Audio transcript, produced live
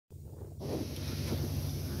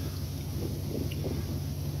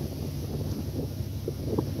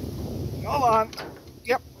Hold on.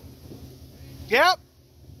 Yep. Yep.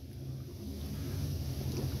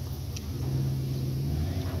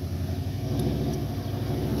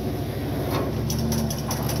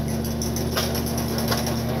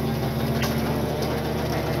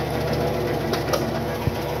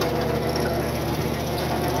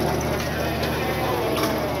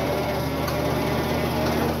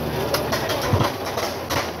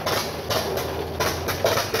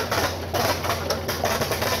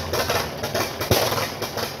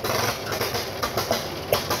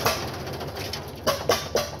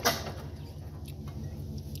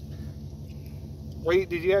 Wait,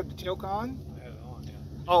 did you have the choke on? I had it on, yeah.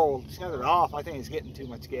 Oh, shut it off. I think it's getting too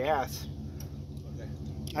much gas. Okay.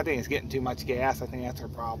 I think it's getting too much gas. I think that's our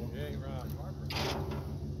problem. Yeah, you run out of carburetor.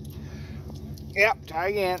 Yep, try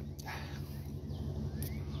again.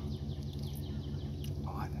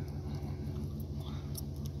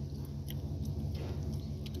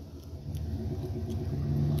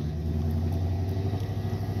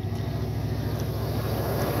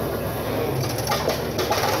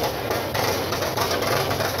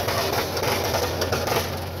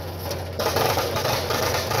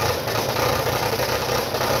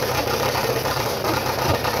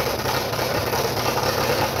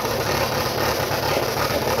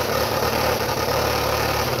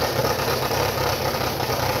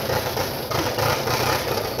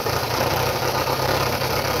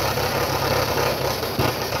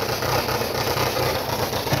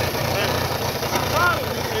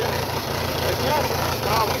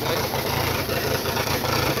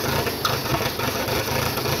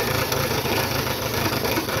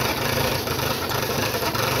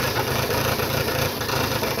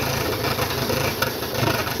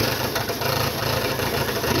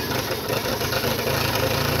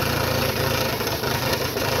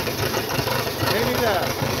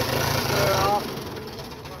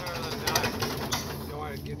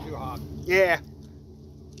 Too hot. Yeah.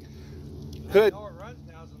 Good. I know it runs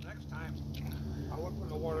now, so next time I won't put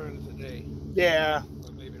the water in it today. Yeah.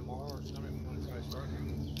 But maybe tomorrow or something when I start.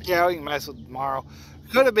 Yeah, we can mess with tomorrow.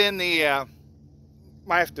 Could have been the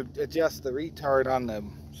might have to adjust the retard on the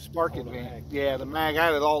spark advance. Yeah, the mag. I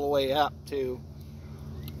had it all the way up too.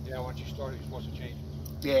 Yeah, once you start it, you're supposed to change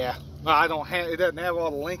it. Yeah. Well, I don't have. It doesn't have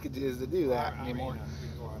all the linkages to do that anymore. We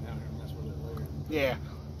can go on down here and mess with it later. Yeah.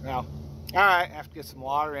 Well. All right, I have to get some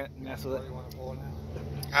water in it and mess with it. You want to pull it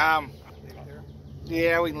now? Leave it here?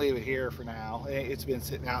 Yeah, we can leave it here for now. It's been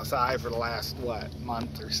sitting outside for the last, what,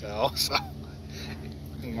 month or so, so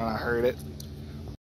ain't gonna hurt it.